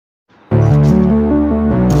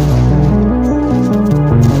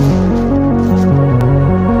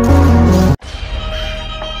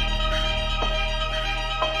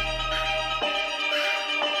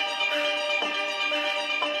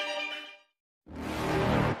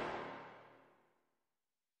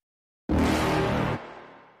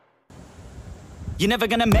You're never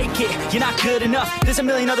gonna make it, you're not good enough. There's a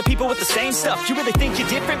million other people with the same stuff. You really think you're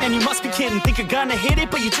different? Man, you must be kidding. Think you're gonna hit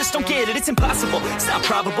it, but you just don't get it. It's impossible, it's not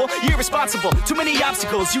probable, you're irresponsible. Too many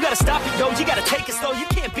obstacles, you gotta stop it, yo. You gotta take it slow, you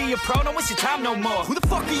can't be a pro. Don't waste your time no more. Who the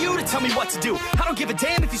fuck are you to tell me what to do? I don't give a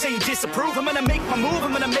damn if you say you disapprove. I'm gonna make my move,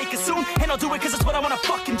 I'm gonna make it soon. And I'll do it cause it's what I wanna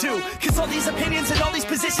fucking do. Cause all these opinions and all these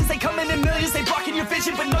positions, they come in millions, they blocking your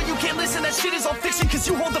vision. But no, you can't listen, that shit is all fiction. Cause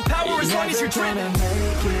you hold the power as long as you're dreaming.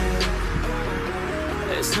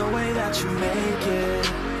 There's no way that you make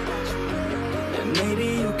it. And maybe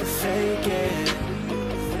you can fake it,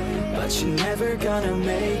 but you're never gonna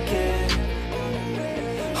make it.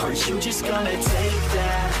 Aren't you just gonna take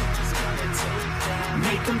that?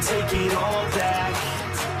 Make them take it all back.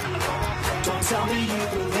 Don't tell me you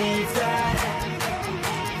believe that.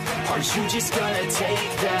 Aren't you just gonna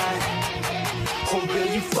take that? Or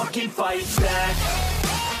will you fucking fight back?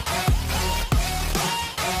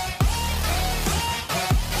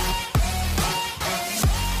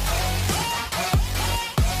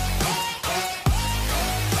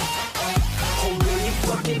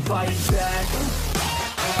 Fight back.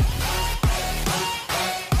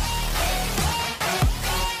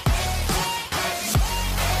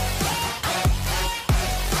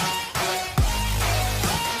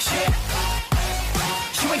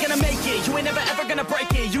 You ain't gonna make it, you ain't never ever gonna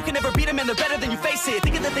break it. You can never beat them and they're better than you face it.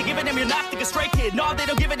 Thinking that they give a damn, you're not thinking straight, kid. No, they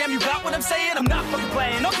don't give a damn, you got what I'm saying? I'm not fucking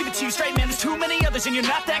playing, I'll give it to you straight, man. There's too many others and you're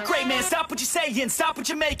not that great, man. Stop what you're saying, stop what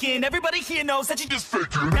you're making. Everybody here knows that you just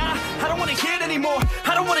faking. Nah, I don't wanna hear it anymore,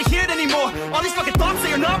 I don't wanna hear it anymore. All these fucking thoughts,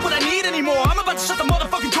 they are not what I need anymore. I'm about to shut the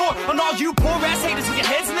motherfucking door on all you poor ass haters with your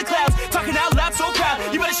heads in the clouds, talking out loud so proud.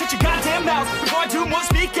 You better shut your goddamn mouth before I do more,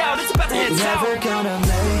 speak out. It's about to head south. You're never gonna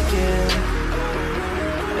make it.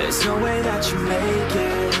 There's no way that you make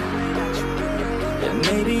it. And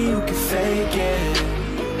maybe you can fake it,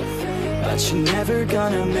 but you're never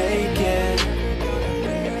gonna make it.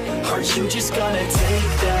 Aren't you just gonna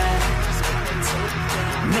take that?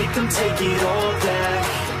 Make them take it all back.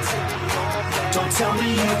 Don't tell me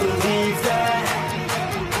you believe that.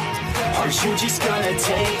 Aren't you just gonna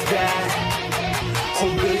take that? Or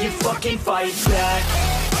will you fucking fight back?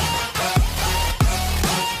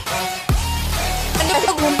 Anh ơi,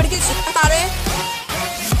 không muốn bên kia ta đấy.